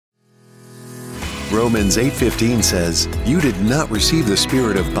Romans 8:15 says, "You did not receive the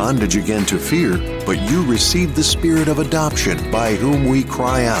spirit of bondage again to fear, but you received the spirit of adoption, by whom we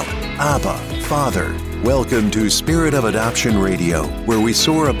cry out, Abba, Father." Welcome to Spirit of Adoption Radio, where we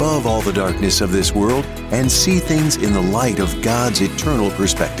soar above all the darkness of this world and see things in the light of God's eternal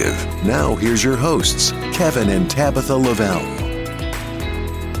perspective. Now here's your hosts, Kevin and Tabitha Lavelle.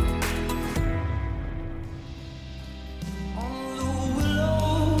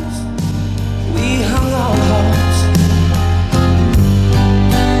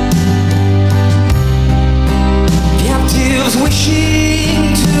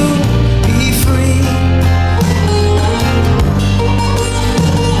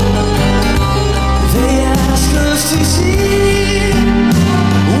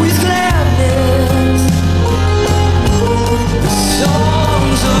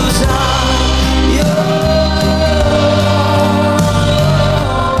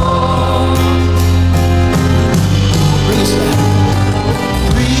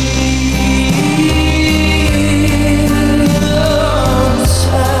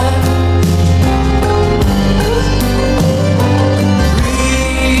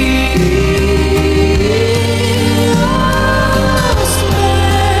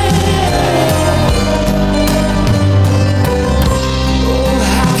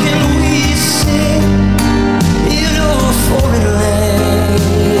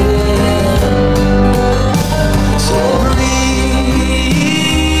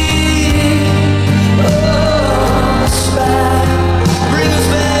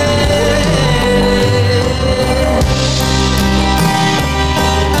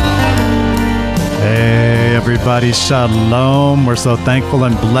 Everybody, shalom. We're so thankful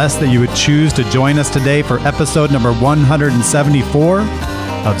and blessed that you would choose to join us today for episode number 174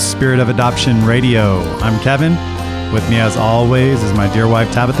 of Spirit of Adoption Radio. I'm Kevin. With me as always is my dear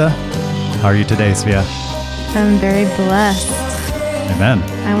wife Tabitha. How are you today, Svea? I'm very blessed. Amen.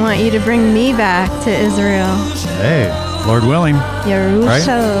 I want you to bring me back to Israel. Hey, Lord willing. Yerushalayim.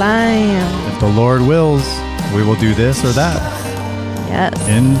 Right? If the Lord wills, we will do this or that. Yes.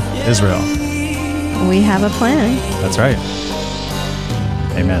 In Israel. We have a plan. That's right.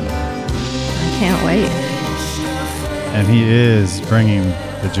 Amen. I can't wait. And he is bringing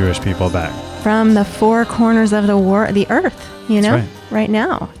the Jewish people back. From the four corners of the earth, right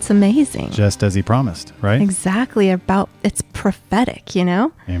now. It's amazing. Just as he promised, right? Exactly. It's prophetic,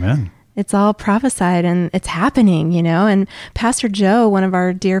 Amen. It's all prophesied and it's happening, And Pastor Joe, one of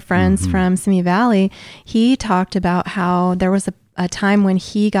our dear friends from Simi Valley, he talked about how there was a time when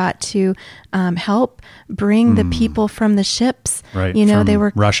he got to help bring the people from the ships. Right, they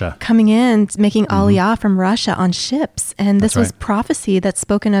were Russia coming in, making Aliyah from Russia on ships. And this was prophecy that's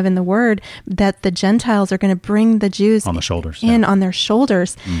spoken of in the word, that the Gentiles are going to bring the Jews on the shoulders, on their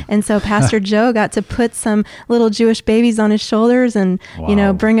shoulders. And so Pastor Joe got to put some little Jewish babies on his shoulders and,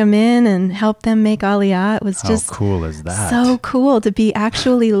 bring them in and help them make Aliyah. It was just how cool is that? So cool to be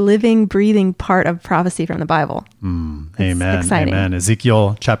actually living, breathing part of prophecy from the Bible. Amen. Exciting. Amen.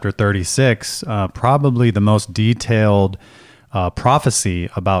 Ezekiel chapter 36, probably the most detailed prophecy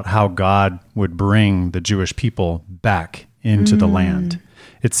about how God would bring the Jewish people back into the land.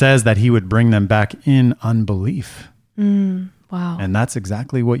 It says that he would bring them back in unbelief. Wow. And that's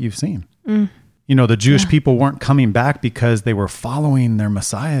exactly what you've seen. The Jewish people weren't coming back because they were following their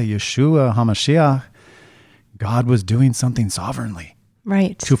Messiah, Yeshua HaMashiach. God was doing something sovereignly.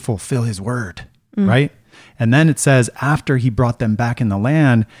 Right. To fulfill his word, right? And then it says after he brought them back in the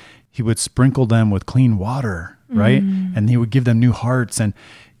land, he would sprinkle them with clean water, right? And he would give them new hearts. And,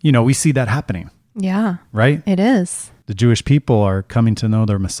 we see that happening. Yeah. Right? It is. The Jewish people are coming to know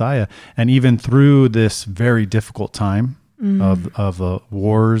their Messiah. And even through this very difficult time of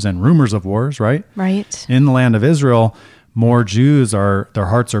wars and rumors of wars, right? Right. In the land of Israel, more Jews their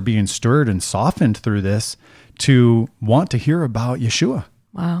hearts are being stirred and softened through this to want to hear about Yeshua.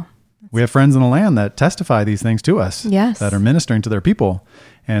 Wow. We have friends in the land that testify these things to us, yes, that are ministering to their people.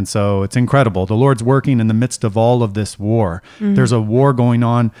 And so it's incredible. The Lord's working in the midst of all of this war. There's a war going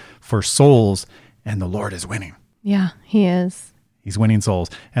on for souls, and the Lord is winning. Yeah, he is. He's winning souls.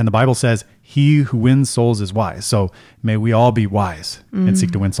 And the Bible says, he who wins souls is wise. So may we all be wise and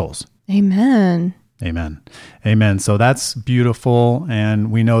seek to win souls. Amen. Amen. Amen. So that's beautiful. And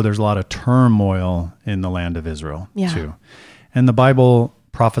we know there's a lot of turmoil in the land of Israel too. And the Bible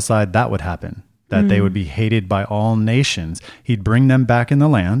prophesied that would happen, that they would be hated by all nations. He'd bring them back in the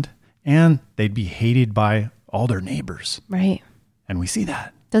land and they'd be hated by all their neighbors. Right. And we see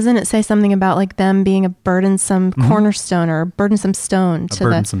that. Doesn't it say something about like them being a burdensome cornerstone or a burdensome stone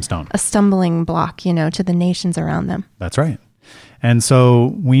a stumbling block, to the nations around them? That's right. And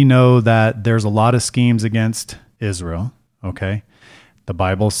so we know that there's a lot of schemes against Israel, okay? The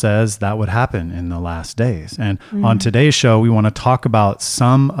Bible says that would happen in the last days. And on today's show, we want to talk about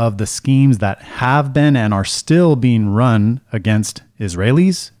some of the schemes that have been and are still being run against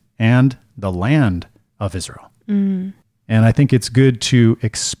Israelis and the land of Israel. And I think it's good to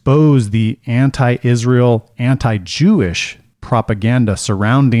expose the anti-Israel, anti-Jewish propaganda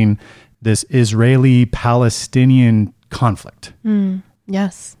surrounding this Israeli-Palestinian conflict.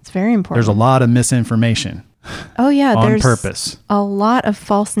 Yes, it's very important. There's a lot of misinformation. Oh, yeah. On There's purpose. a lot of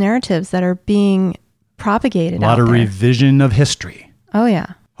false narratives that are being propagated A lot out of there. revision of history. Oh,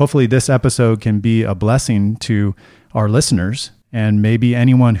 yeah. Hopefully this episode can be a blessing to our listeners and maybe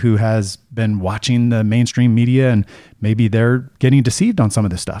anyone who has been watching the mainstream media and maybe they're getting deceived on some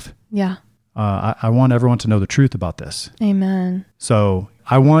of this stuff. Yeah. I want everyone to know the truth about this. Amen. So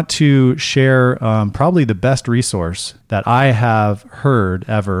I want to share probably the best resource that I have heard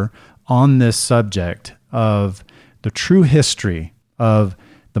ever on this subject of the true history of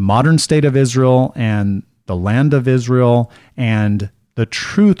the modern state of Israel and the land of Israel and the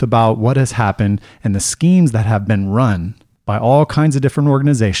truth about what has happened and the schemes that have been run by all kinds of different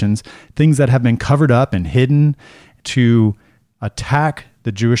organizations, things that have been covered up and hidden to attack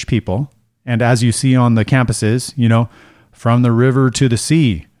the Jewish people. And as you see on the campuses, from the river to the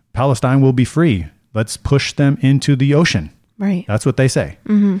sea, Palestine will be free. Let's push them into the ocean. Right. That's what they say.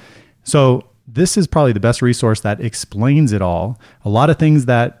 So this is probably the best resource that explains it all. A lot of things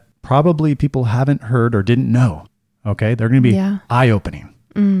that probably people haven't heard or didn't know. Okay. They're going to be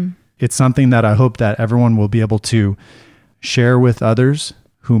eye-opening. It's something that I hope that everyone will be able to share with others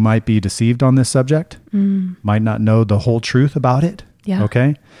who might be deceived on this subject, might not know the whole truth about it. Yeah.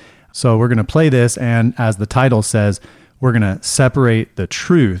 Okay. So we're going to play this. And as the title says, we're going to separate the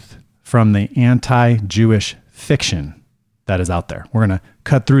truth from the anti-Jewish fiction that is out there. We're going to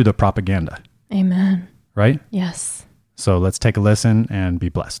cut through the propaganda. Amen. Right? Yes. So let's take a listen and be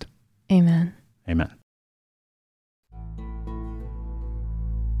blessed. Amen. Amen.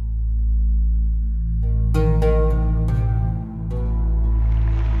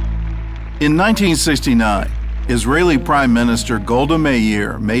 In 1969, Israeli Prime Minister Golda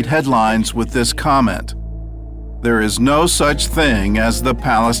Meir made headlines with this comment: "There is no such thing as the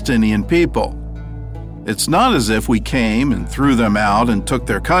Palestinian people. It's not as if we came and threw them out and took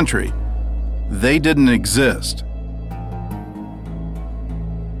their country. They didn't exist."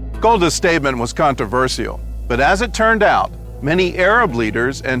 Golda's statement was controversial, but as it turned out, many Arab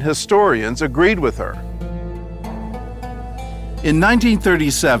leaders and historians agreed with her. In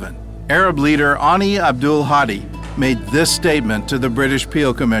 1937, Arab leader Ani Abdul Hadi made this statement to the British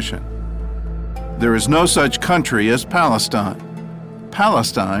Peel Commission: "There is no such country as Palestine.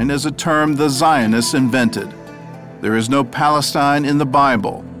 Palestine is a term the Zionists invented. There is no Palestine in the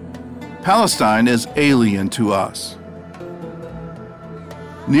Bible. Palestine is alien to us."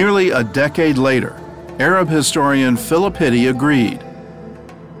 Nearly a decade later, Arab historian Philip Hitti agreed.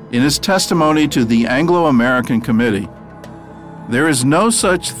 In his testimony to the Anglo-American Committee, "There is no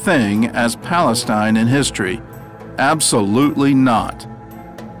such thing as Palestine in history. Absolutely not."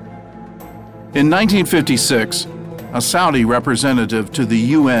 In 1956, a Saudi representative to the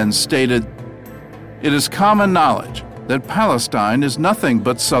UN stated, "It is common knowledge that Palestine is nothing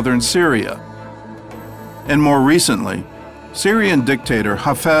but southern Syria." And more recently, Syrian dictator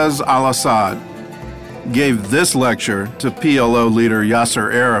Hafez al-Assad gave this lecture to PLO leader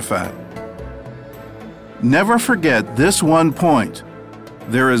Yasser Arafat: "Never forget this one point.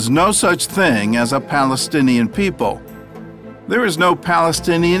 There is no such thing as a Palestinian people. There is no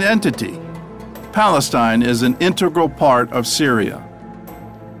Palestinian entity. Palestine is an integral part of Syria."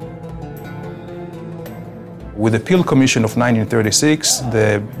 With the Peel Commission of 1936,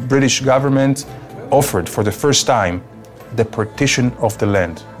 the British government offered for the first time the partition of the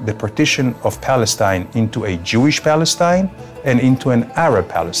land, the partition of Palestine into a Jewish Palestine and into an Arab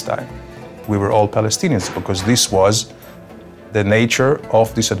Palestine. We were all Palestinians because this was the nature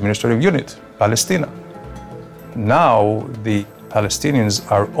of this administrative unit, Palestina. Now the Palestinians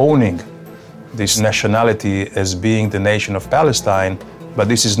are owning this nationality as being the nation of Palestine, but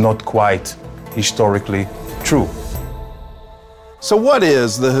this is not quite historically true. So what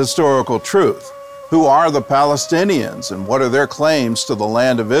is the historical truth? Who are the Palestinians and what are their claims to the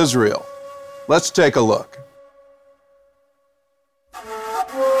land of Israel? Let's take a look.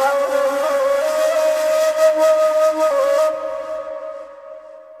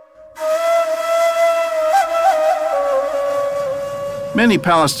 Many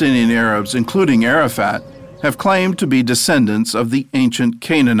Palestinian Arabs, including Arafat, have claimed to be descendants of the ancient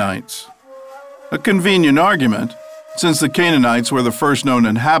Canaanites. A convenient argument, since the Canaanites were the first known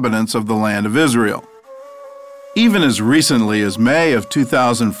inhabitants of the land of Israel. Even as recently as May of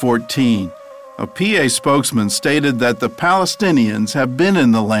 2014, a PA spokesman stated that the Palestinians have been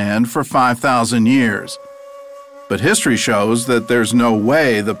in the land for 5,000 years. But history shows that there's no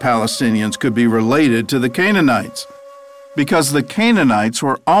way the Palestinians could be related to the Canaanites, because the Canaanites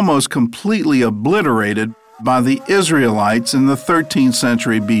were almost completely obliterated by the Israelites in the 13th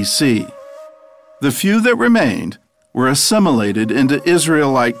century BC. The few that remained were assimilated into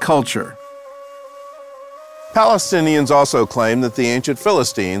Israelite culture. Palestinians also claim that the ancient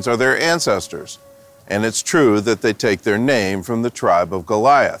Philistines are their ancestors, and it's true that they take their name from the tribe of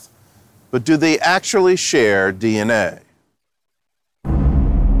Goliath. But do they actually share DNA?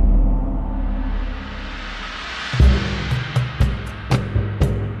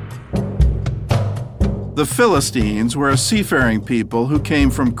 The Philistines were a seafaring people who came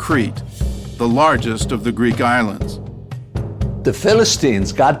from Crete, the largest of the Greek islands. The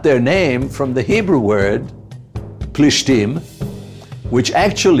Philistines got their name from the Hebrew word Plishtim, which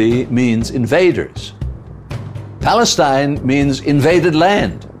actually means invaders. Palestine means invaded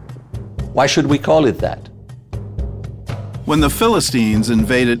land. Why should we call it that? When the Philistines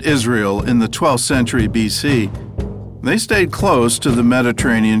invaded Israel in the 12th century BC, they stayed close to the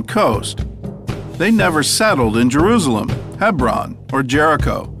Mediterranean coast. They never settled in Jerusalem, Hebron, or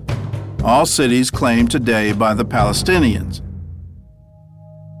Jericho, all cities claimed today by the Palestinians.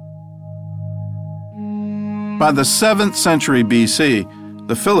 By the 7th century BC,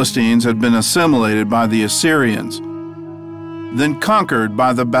 the Philistines had been assimilated by the Assyrians, then conquered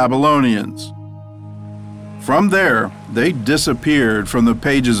by the Babylonians. From there, they disappeared from the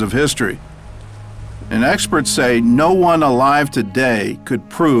pages of history, and experts say no one alive today could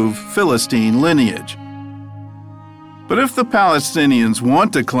prove Philistine lineage. But if the Palestinians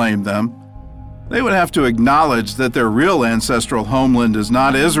want to claim them, they would have to acknowledge that their real ancestral homeland is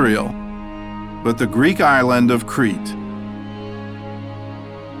not Israel, but the Greek island of Crete.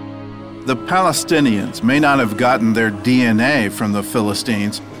 The Palestinians may not have gotten their DNA from the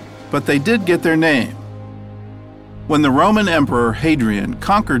Philistines, but they did get their name. When the Roman Emperor Hadrian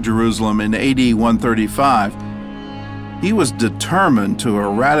conquered Jerusalem in AD 135, he was determined to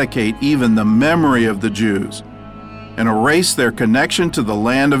eradicate even the memory of the Jews and erase their connection to the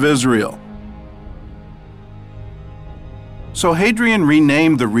land of Israel. So Hadrian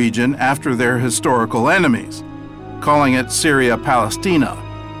renamed the region after their historical enemies, calling it Syria Palestina,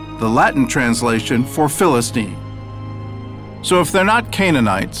 the Latin translation for Philistine. So if they're not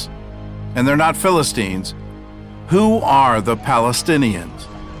Canaanites and they're not Philistines, who are the Palestinians?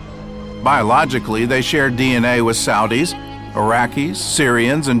 Biologically, they share DNA with Saudis, Iraqis,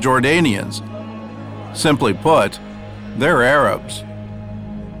 Syrians, and Jordanians. Simply put, they're Arabs.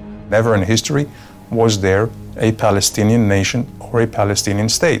 Never in history was there a Palestinian nation or a Palestinian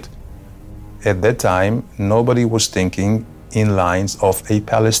state. At that time, nobody was thinking in lines of a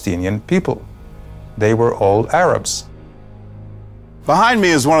Palestinian people. They were all Arabs. Behind me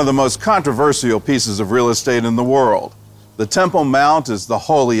is one of the most controversial pieces of real estate in the world. The Temple Mount is the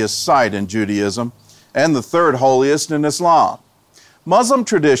holiest site in Judaism and the third holiest in Islam. Muslim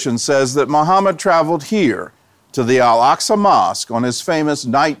tradition says that Muhammad traveled here to the Al-Aqsa Mosque on his famous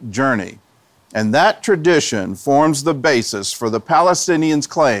night journey, and that tradition forms the basis for the Palestinians'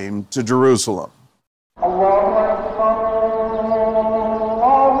 claim to Jerusalem.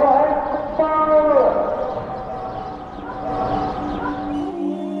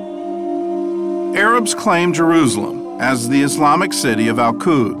 Arabs claim Jerusalem as the Islamic city of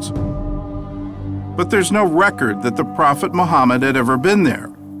Al-Quds. But there's no record that the Prophet Muhammad had ever been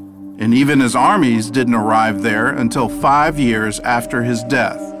there, and even his armies didn't arrive there until 5 years after his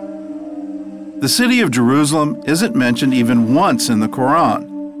death. The city of Jerusalem isn't mentioned even once in the Quran,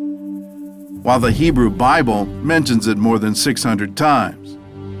 while the Hebrew Bible mentions it more than 600 times.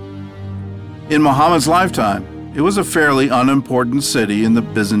 In Muhammad's lifetime, it was a fairly unimportant city in the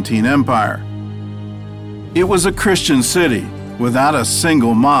Byzantine Empire. It was a Christian city without a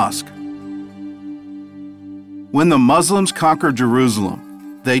single mosque. When the Muslims conquered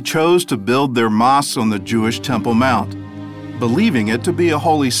Jerusalem, they chose to build their mosques on the Jewish Temple Mount, believing it to be a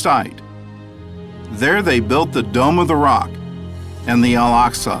holy site. There they built the Dome of the Rock and the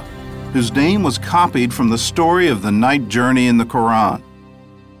Al-Aqsa, whose name was copied from the story of the night journey in the Quran.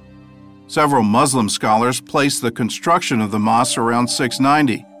 Several Muslim scholars place the construction of the mosque around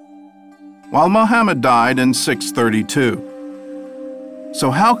 690, while Muhammad died in 632.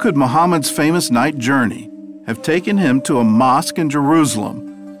 So how could Muhammad's famous night journey have taken him to a mosque in Jerusalem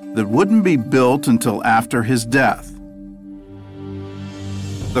that wouldn't be built until after his death?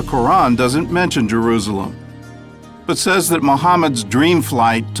 The Quran doesn't mention Jerusalem, but says that Muhammad's dream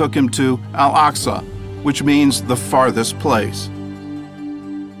flight took him to Al-Aqsa, which means the farthest place.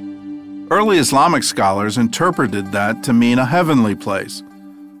 Early Islamic scholars interpreted that to mean a heavenly place,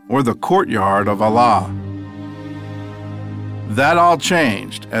 or the courtyard of Allah. That all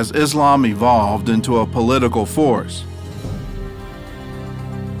changed as Islam evolved into a political force.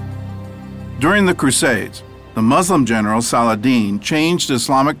 During the Crusades, the Muslim general Saladin changed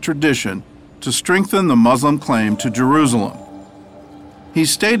Islamic tradition to strengthen the Muslim claim to Jerusalem. He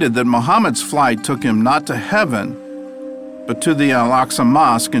stated that Muhammad's flight took him not to heaven, but to the Al-Aqsa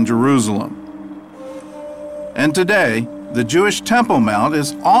Mosque in Jerusalem. And today, the Jewish Temple Mount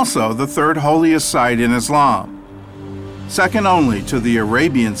is also the third holiest site in Islam, second only to the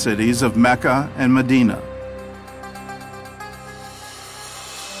Arabian cities of Mecca and Medina.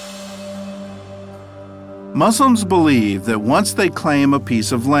 Muslims believe that once they claim a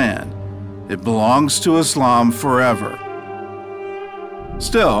piece of land, it belongs to Islam forever.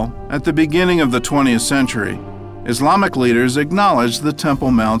 Still, at the beginning of the 20th century, Islamic leaders acknowledged the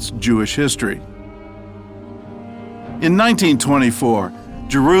Temple Mount's Jewish history. In 1924,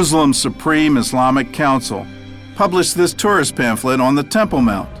 Jerusalem's Supreme Islamic Council published this tourist pamphlet on the Temple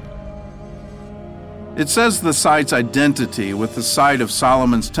Mount. It says the site's identity with the site of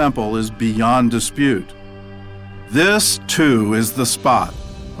Solomon's temple is beyond dispute. This, too, is the spot,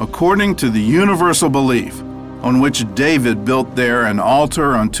 according to the universal belief, on which David built there an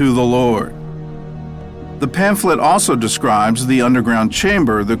altar unto the Lord. The pamphlet also describes the underground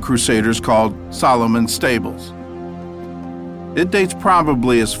chamber the Crusaders called Solomon's Stables. It dates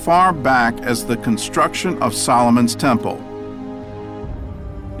probably as far back as the construction of Solomon's Temple.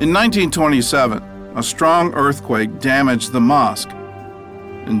 In 1927, a strong earthquake damaged the mosque,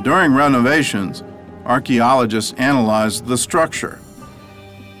 and during renovations, archaeologists analyzed the structure.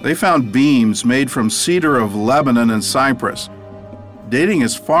 They found beams made from cedar of Lebanon and Cyprus, dating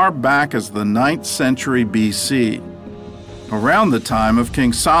as far back as the 9th century BC, around the time of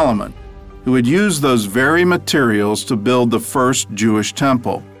King Solomon, who had used those very materials to build the first Jewish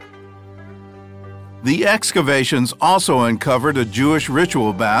temple. The excavations also uncovered a Jewish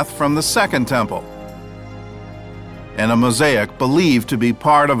ritual bath from the Second Temple, and a mosaic believed to be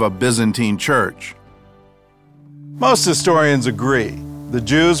part of a Byzantine church. Most historians agree the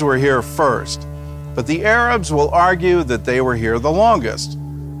Jews were here first, but the Arabs will argue that they were here the longest,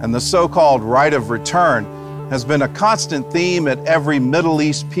 and the so-called right of return has been a constant theme at every Middle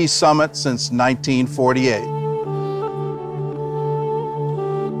East peace summit since 1948.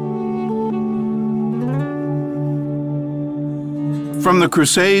 From the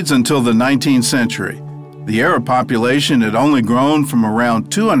Crusades until the 19th century, the Arab population had only grown from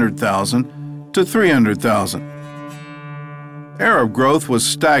around 200,000 to 300,000. Arab growth was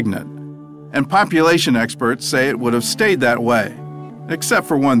stagnant, and population experts say it would have stayed that way, except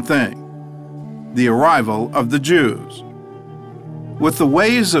for one thing: the arrival of the Jews. With the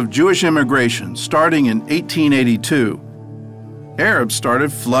waves of Jewish immigration starting in 1882, Arabs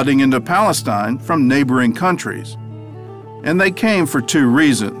started flooding into Palestine from neighboring countries, and they came for two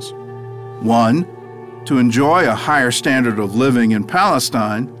reasons. One, to enjoy a higher standard of living in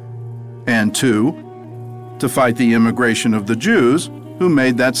Palestine, and two, to fight the immigration of the Jews who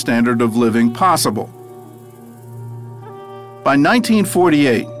made that standard of living possible. By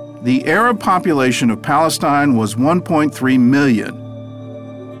 1948, the Arab population of Palestine was 1.3 million.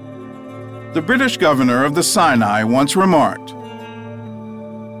 The British governor of the Sinai once remarked,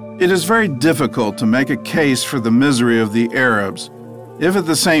 "It is very difficult to make a case for the misery of the Arabs if at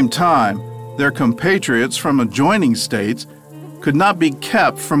the same time their compatriots from adjoining states could not be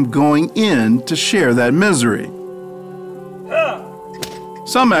kept from going in to share that misery."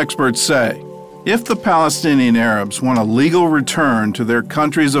 Some experts say, if the Palestinian Arabs want a legal return to their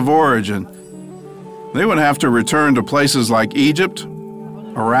countries of origin, they would have to return to places like Egypt,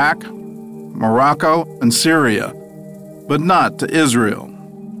 Iraq, Morocco, and Syria, but not to Israel.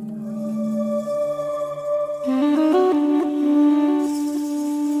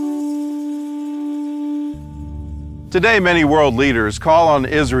 Today, many world leaders call on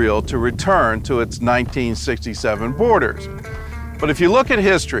Israel to return to its 1967 borders. But if you look at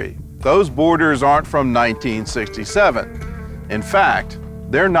history, those borders aren't from 1967. In fact,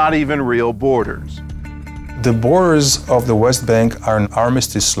 they're not even real borders. The borders of the West Bank are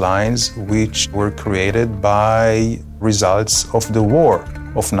armistice lines which were created by results of the war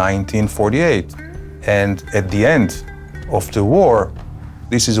of 1948. And at the end of the war,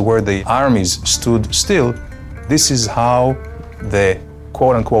 this is where the armies stood still. This is how the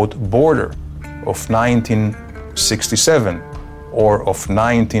quote-unquote border of 1967 or of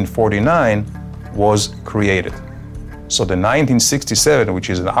 1949 was created. So the 1967, which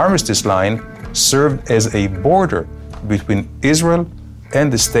is an armistice line, served as a border between Israel and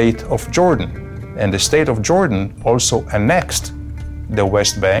the state of Jordan. And the state of Jordan also annexed the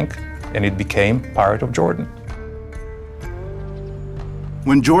West Bank, and it became part of Jordan.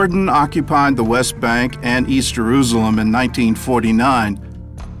 When Jordan occupied the West Bank and East Jerusalem in 1949,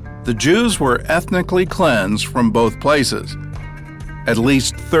 the Jews were ethnically cleansed from both places. At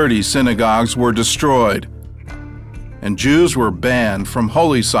least 30 synagogues were destroyed, and Jews were banned from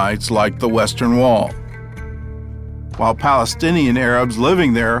holy sites like the Western Wall, while Palestinian Arabs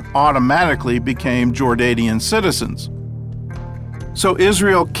living there automatically became Jordanian citizens. So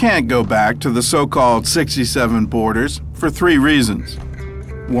Israel can't go back to the so-called 67 borders for 3 reasons.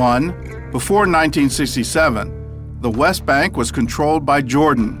 1, before 1967, the West Bank was controlled by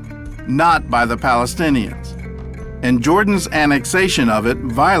Jordan, not by the Palestinians, and Jordan's annexation of it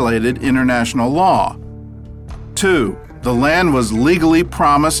violated international law. 2, the land was legally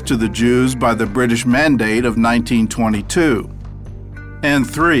promised to the Jews by the British Mandate of 1922. And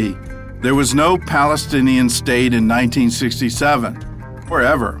 3, there was no Palestinian state in 1967, or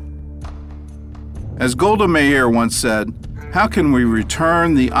ever. As Golda Meir once said, "How can we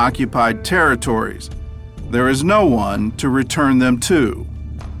return the occupied territories? There is no one to return them to."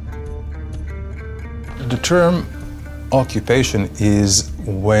 The term occupation is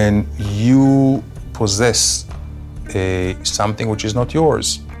when you possess something which is not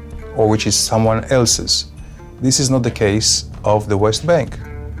yours or which is someone else's. This is not the case of the West Bank.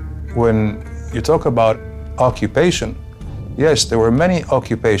 When you talk about occupation, yes, there were many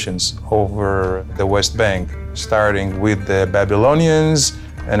occupations over the West Bank, starting with the Babylonians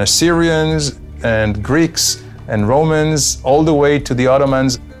and Assyrians and Greeks and Romans, all the way to the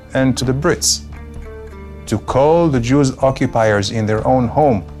Ottomans and to the Brits. To call the Jews occupiers in their own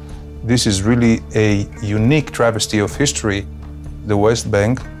home, this is really a unique travesty of history. The West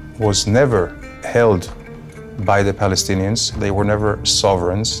Bank was never held by the Palestinians. They were never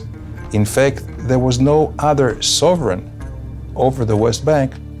sovereigns. In fact, there was no other sovereign over the West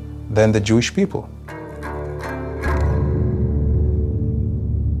Bank than the Jewish people.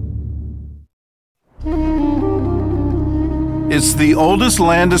 It's the oldest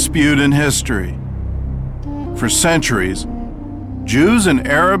land dispute in history. For centuries, Jews and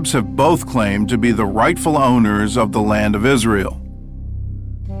Arabs have both claimed to be the rightful owners of the land of Israel.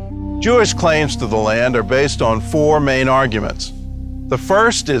 Jewish claims to the land are based on 4 main arguments. The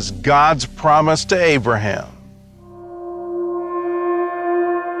first is God's promise to Abraham.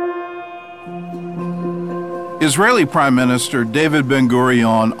 Israeli Prime Minister David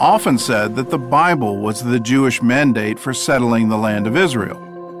Ben-Gurion often said that the Bible was the Jewish mandate for settling the land of Israel.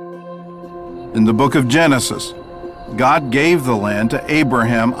 In the book of Genesis, God gave the land to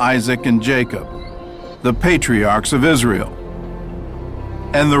Abraham, Isaac, and Jacob, the patriarchs of Israel.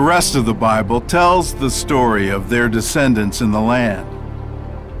 And the rest of the Bible tells the story of their descendants in the land.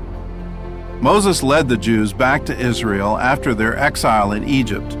 Moses led the Jews back to Israel after their exile in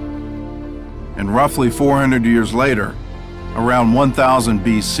Egypt. And roughly 400 years later, around 1000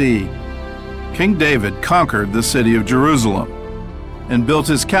 BC, King David conquered the city of Jerusalem and built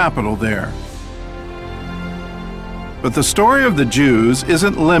his capital there. But the story of the Jews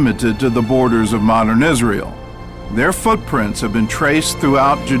isn't limited to the borders of modern Israel. Their footprints have been traced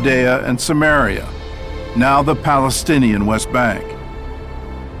throughout Judea and Samaria, now the Palestinian West Bank.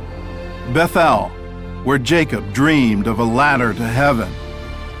 Bethel, where Jacob dreamed of a ladder to heaven.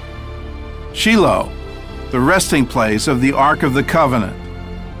 Shiloh, the resting place of the Ark of the Covenant.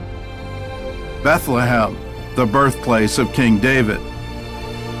 Bethlehem, the birthplace of King David.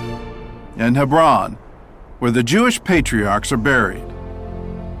 And Hebron, where the Jewish patriarchs are buried.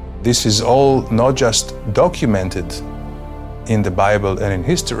 This is all not just documented in the Bible and in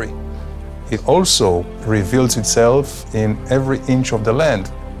history. It also reveals itself in every inch of the land.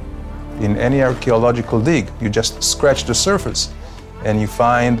 In any archaeological dig, you just scratch the surface and you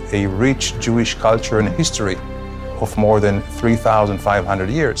find a rich Jewish culture and history of more than 3,500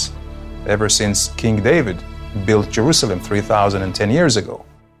 years, ever since King David built Jerusalem 3,010 years ago.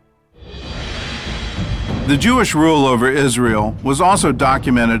 The Jewish rule over Israel was also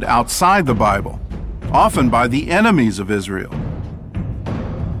documented outside the Bible, often by the enemies of Israel.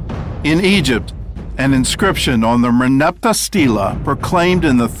 In Egypt, an inscription on the Merneptah stela proclaimed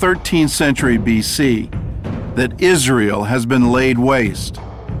in the 13th century BC that Israel has been laid waste.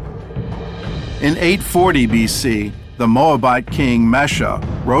 In 840 BC, the Moabite king Mesha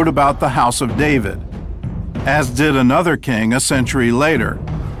wrote about the house of David, as did another king a century later,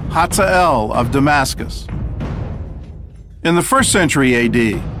 Hazael of Damascus. In the 1st century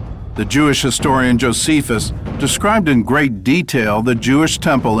AD, The Jewish historian Josephus described in great detail the Jewish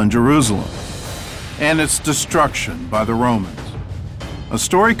temple in Jerusalem and its destruction by the Romans, a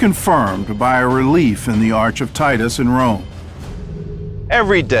story confirmed by a relief in the Arch of Titus in Rome.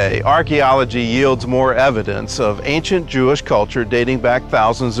 Every day, archaeology yields more evidence of ancient Jewish culture dating back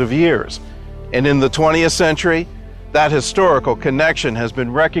thousands of years. And in the 20th century, that historical connection has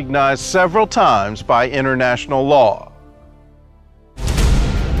been recognized several times by international law.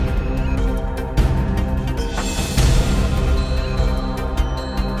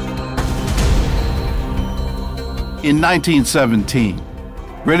 In 1917,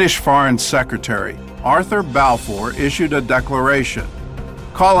 British Foreign Secretary Arthur Balfour issued a declaration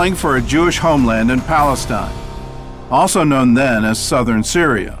calling for a Jewish homeland in Palestine, also known then as southern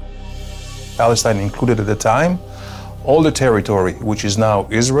Syria. Palestine included at the time all the territory which is now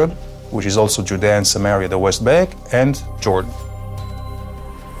Israel, which is also Judea and Samaria, the West Bank, and Jordan.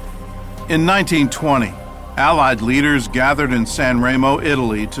 In 1920, Allied leaders gathered in San Remo,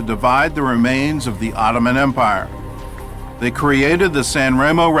 Italy, to divide the remains of the Ottoman Empire. They created the San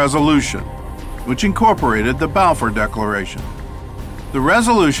Remo Resolution, which incorporated the Balfour Declaration. The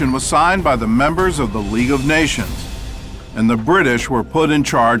resolution was signed by the members of the League of Nations, and the British were put in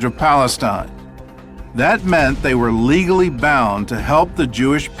charge of Palestine. That meant they were legally bound to help the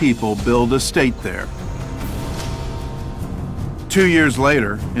Jewish people build a state there. 2 years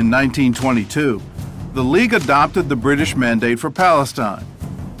later, in 1922, the League adopted the British Mandate for Palestine,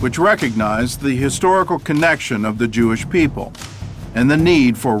 which recognized the historical connection of the Jewish people and the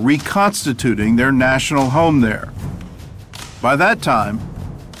need for reconstituting their national home there. By that time,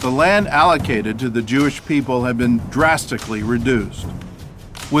 the land allocated to the Jewish people had been drastically reduced,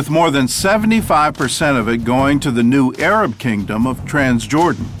 with more than 75% of it going to the new Arab kingdom of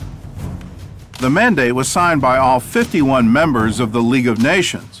Transjordan. The mandate was signed by all 51 members of the League of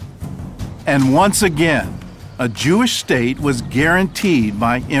Nations, and once again, a Jewish state was guaranteed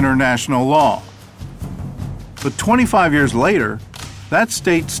by international law. But 25 years later, that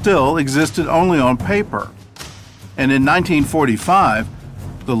state still existed only on paper. And in 1945,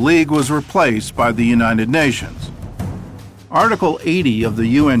 the League was replaced by the United Nations. Article 80 of the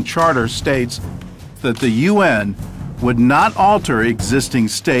UN Charter states that the UN would not alter existing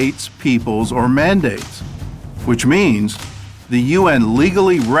states, peoples, or mandates, which means the UN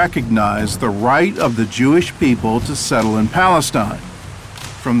legally recognized the right of the Jewish people to settle in Palestine,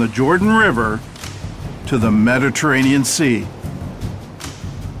 from the Jordan River to the Mediterranean Sea.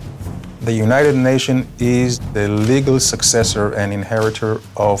 The United Nations is the legal successor and inheritor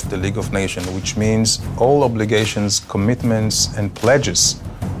of the League of Nations, which means all obligations, commitments, and pledges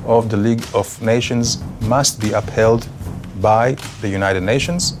of the League of Nations must be upheld by the United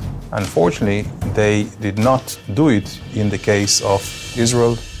Nations. Unfortunately, they did not do it in the case of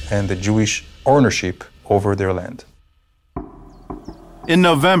Israel and the Jewish ownership over their land. In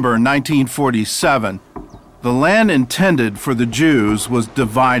November 1947, the land intended for the Jews was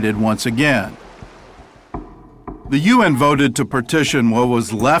divided once again. The UN voted to partition what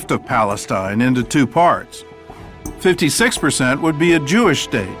was left of Palestine into two parts. 56% would be a Jewish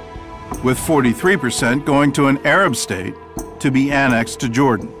state, with 43% going to an Arab state to be annexed to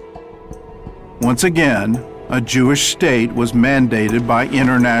Jordan. Once again, a Jewish state was mandated by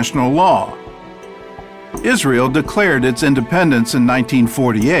international law. Israel declared its independence in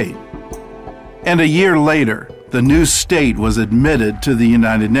 1948. And a year later, the new state was admitted to the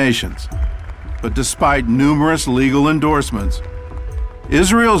United Nations. But despite numerous legal endorsements,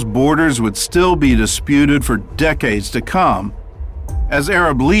 Israel's borders would still be disputed for decades to come as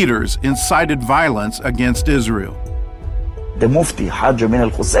Arab leaders incited violence against Israel. The Mufti, Hajj Amin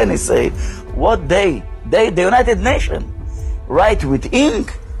al-Husseini, say, what they, the United Nations, write with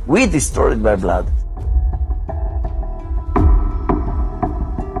ink, we destroy it by blood.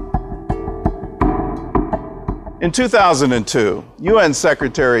 In 2002, UN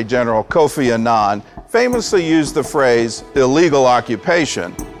Secretary General Kofi Annan famously used the phrase illegal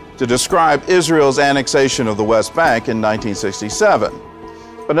occupation to describe Israel's annexation of the West Bank in 1967.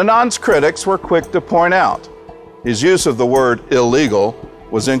 But Annan's critics were quick to point out his use of the word illegal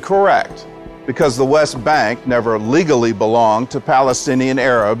was incorrect because the West Bank never legally belonged to Palestinian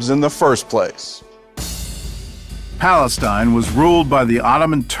Arabs in the first place. Palestine was ruled by the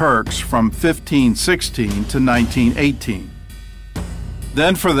Ottoman Turks from 1516 to 1918.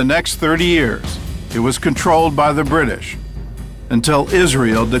 Then for the next 30 years, it was controlled by the British until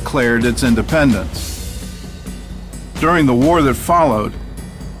Israel declared its independence. During the war that followed,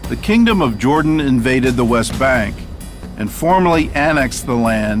 the Kingdom of Jordan invaded the West Bank and formally annexed the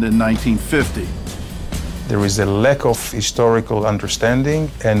land in 1950. there is a lack of historical understanding,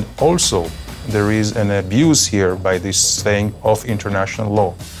 and also there is an abuse here by this thing of international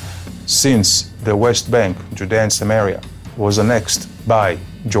law. Since the West Bank, Judea and Samaria, was annexed by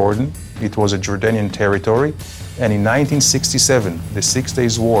Jordan, it was a Jordanian territory, and in 1967, the 6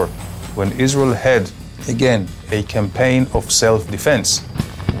 Days War, when Israel had, again, a campaign of self-defense,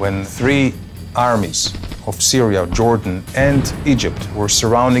 when 3 armies of Syria, Jordan, and Egypt were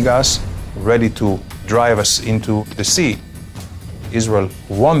surrounding us, ready to drive us into the sea, Israel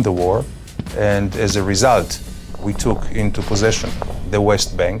won the war, and as a result, we took into possession the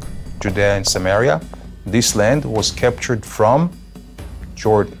West Bank, Judea and Samaria. This land was captured from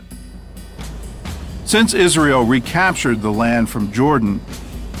Jordan. Since Israel recaptured the land from Jordan,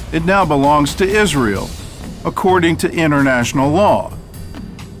 it now belongs to Israel, according to international law.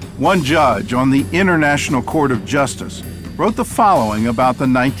 One judge on the International Court of Justice wrote the following about the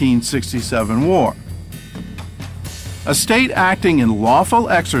 1967 war. A state acting in lawful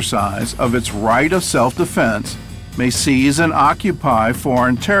exercise of its right of self-defense may seize and occupy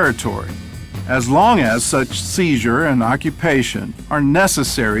foreign territory, as long as such seizure and occupation are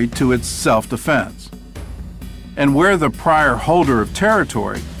necessary to its self-defense. And where the prior holder of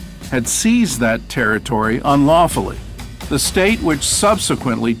territory had seized that territory unlawfully, the state which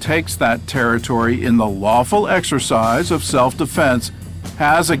subsequently takes that territory in the lawful exercise of self-defense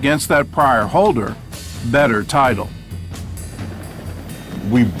has against that prior holder better title.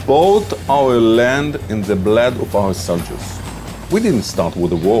 We bought our land in the blood of our soldiers. We didn't start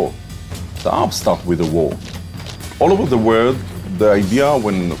with a war. The Arabs started with a war. All over the world, the idea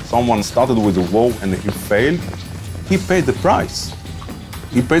when someone started with a war and he failed, he paid the price.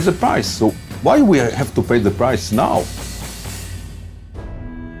 He paid the price. So why we have to pay the price now?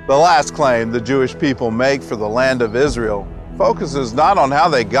 The last claim the Jewish people make for the land of Israel focuses not on how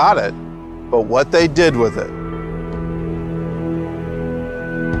they got it, but what they did with it.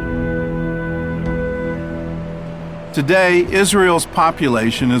 Today, Israel's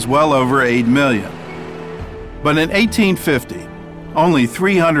population is well over 8 million. But in 1850, only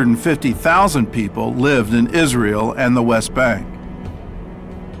 350,000 people lived in Israel and the West Bank.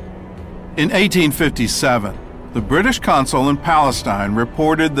 In 1857, the British consul in Palestine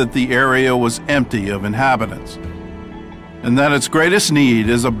reported that the area was empty of inhabitants, and that its greatest need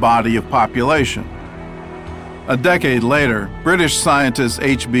is a body of population. A decade later, British scientist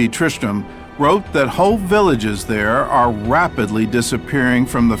H.B. Tristram wrote that whole villages there are rapidly disappearing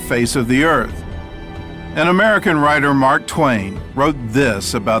from the face of the earth. And American writer Mark Twain wrote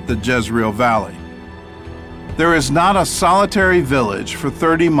this about the Jezreel Valley. There is not a solitary village for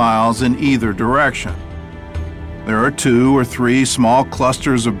 30 miles in either direction. There are 2 or 3 small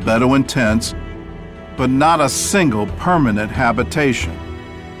clusters of Bedouin tents, but not a single permanent habitation.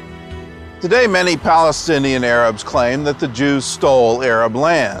 Today, many Palestinian Arabs claim that the Jews stole Arab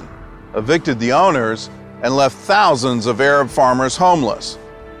land, evicted the owners, and left thousands of Arab farmers homeless.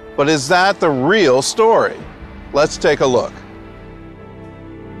 But is that the real story? Let's take a look.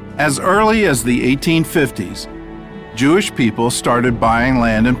 As early as the 1850s, Jewish people started buying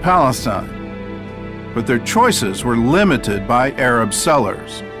land in Palestine, but their choices were limited by Arab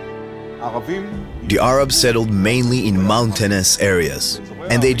sellers. The Arabs settled mainly in mountainous areas,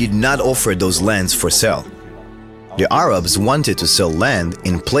 and they did not offer those lands for sale. The Arabs wanted to sell land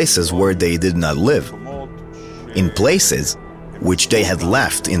in places where they did not live, in places which they had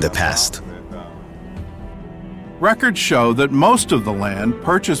left in the past. Records show that most of the land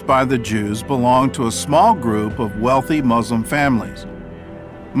purchased by the Jews belonged to a small group of wealthy Muslim families,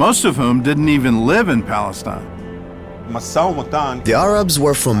 most of whom didn't even live in Palestine. The Arabs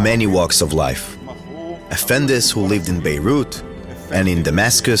were from many walks of life. Effendis who lived in Beirut and in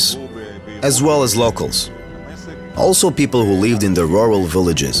Damascus, as well as locals. Also people who lived in the rural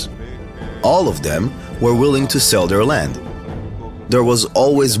villages. All of them were willing to sell their land. There was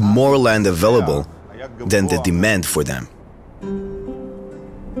always more land available than the demand for them.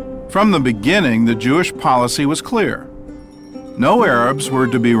 From the beginning, the Jewish policy was clear. No Arabs were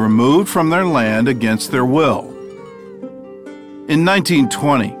to be removed from their land against their will. In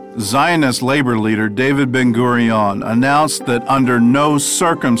 1920, Zionist labor leader David Ben-Gurion announced that under no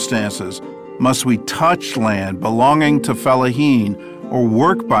circumstances must we touch land belonging to fellaheen or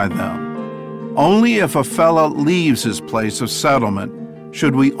work by them. Only if a fellah leaves his place of settlement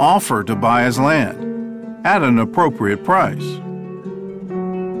should we offer to buy his land at an appropriate price.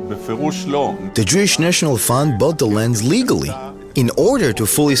 The Jewish National Fund bought the lands legally in order to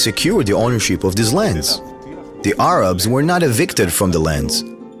fully secure the ownership of these lands. The Arabs were not evicted from the lands.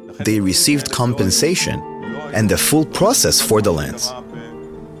 They received compensation and the full process for the lands.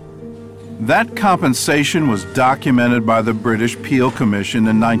 That compensation was documented by the British Peel Commission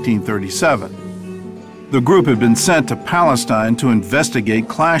in 1937. The group had been sent to Palestine to investigate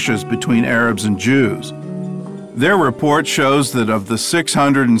clashes between Arabs and Jews. Their report shows that of the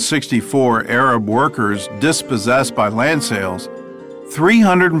 664 Arab workers dispossessed by land sales,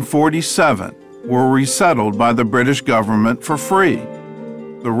 347 were resettled by the British government for free.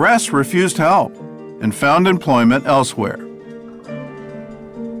 The rest refused help and found employment elsewhere.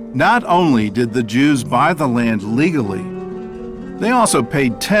 Not only did the Jews buy the land legally, they also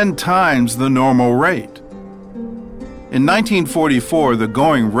paid 10 times the normal rate. In 1944, the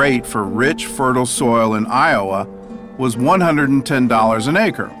going rate for rich, fertile soil in Iowa was $110 an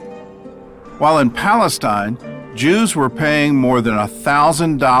acre, while in Palestine, Jews were paying more than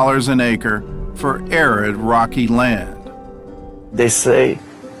 $1,000 an acre for arid, rocky land. They say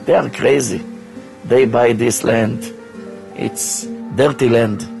they are crazy. They buy this land. It's dirty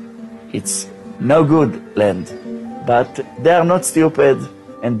land. It's no good land. But they are not stupid,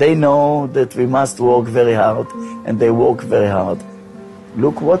 and they know that we must work very hard, and they work very hard.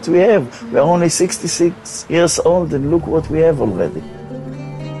 Look what we have. We are only 66 years old, and look what we have already.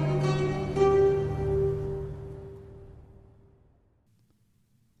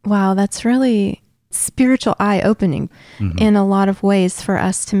 Wow, that's really spiritual eye-opening in a lot of ways for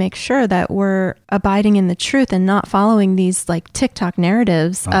us to make sure that we're abiding in the truth and not following these like TikTok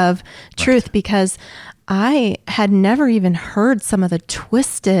narratives of truth, because I had never even heard some of the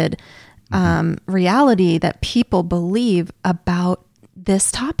twisted reality that people believe about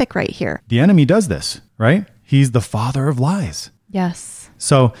this topic right here. The enemy does this, right? He's the father of lies. Yes.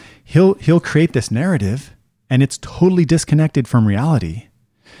 So he'll create this narrative, and it's totally disconnected from reality,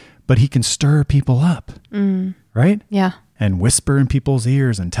 but he can stir people up, right? Yeah. And whisper in people's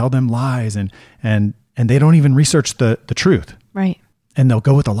ears and tell them lies, and they don't even research the truth. Right. And they'll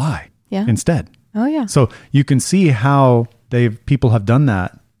go with a lie instead. Oh, yeah. So you can see how people have done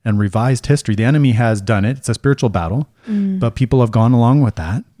that and revised history. The enemy has done it. It's a spiritual battle, but people have gone along with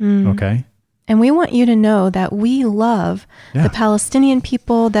that. Okay. And we want you to know that we love the Palestinian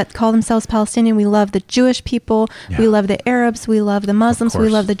people that call themselves Palestinian. We love the Jewish people. Yeah. We love the Arabs. We love the Muslims. We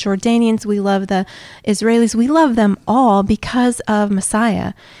love the Jordanians. We love the Israelis. We love them all because of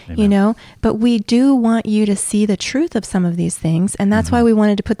Messiah, you know. But we do want you to see the truth of some of these things. And that's why we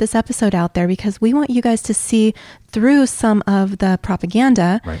wanted to put this episode out there, because we want you guys to see through some of the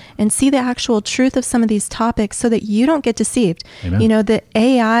propaganda and see the actual truth of some of these topics so that you don't get deceived. Amen. You know, the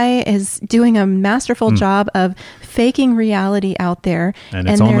AI is doing a masterful job of faking reality out there. And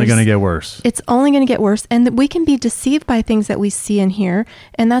it's only going to get worse. It's only going to get worse. And we can be deceived by things that we see and hear.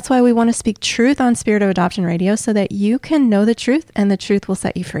 And that's why we want to speak truth on Spirit of Adoption Radio, so that you can know the truth and the truth will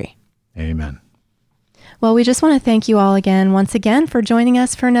set you free. Amen. Well, we just want to thank you all once again, for joining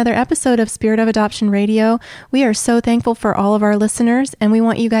us for another episode of Spirit of Adoption Radio. We are so thankful for all of our listeners, and we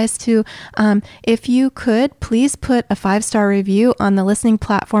want you guys to, if you could, please put a 5-star review on the listening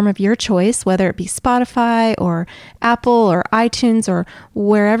platform of your choice, whether it be Spotify or Apple or iTunes or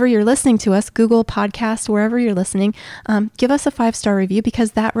wherever you're listening to us, Google Podcast, wherever you're listening. Give us a 5-star review,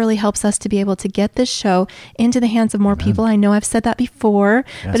 because that really helps us to be able to get this show into the hands of more people. I know I've said that before,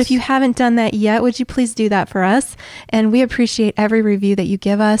 but if you haven't done that yet, would you please do that for us? And we appreciate every review that you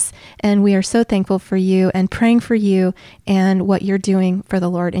give us, and we are so thankful for you and praying for you and what you're doing for the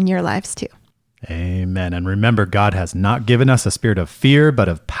Lord in your lives too. Amen. And remember, God has not given us a spirit of fear, but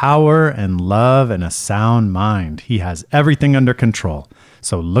of power and love and a sound mind. He has everything under control.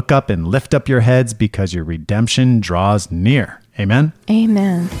 So look up and lift up your heads, because your redemption draws near. Amen.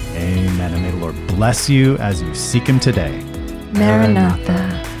 Amen. Amen. And may the Lord bless you as you seek Him today.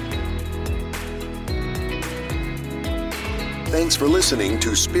 Maranatha. Thanks for listening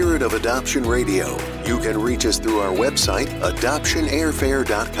to Spirit of Adoption Radio. You can reach us through our website,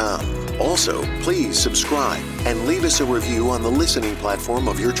 adoptionairfare.com. Also, please subscribe and leave us a review on the listening platform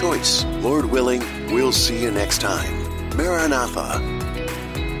of your choice. Lord willing, we'll see you next time. Maranatha.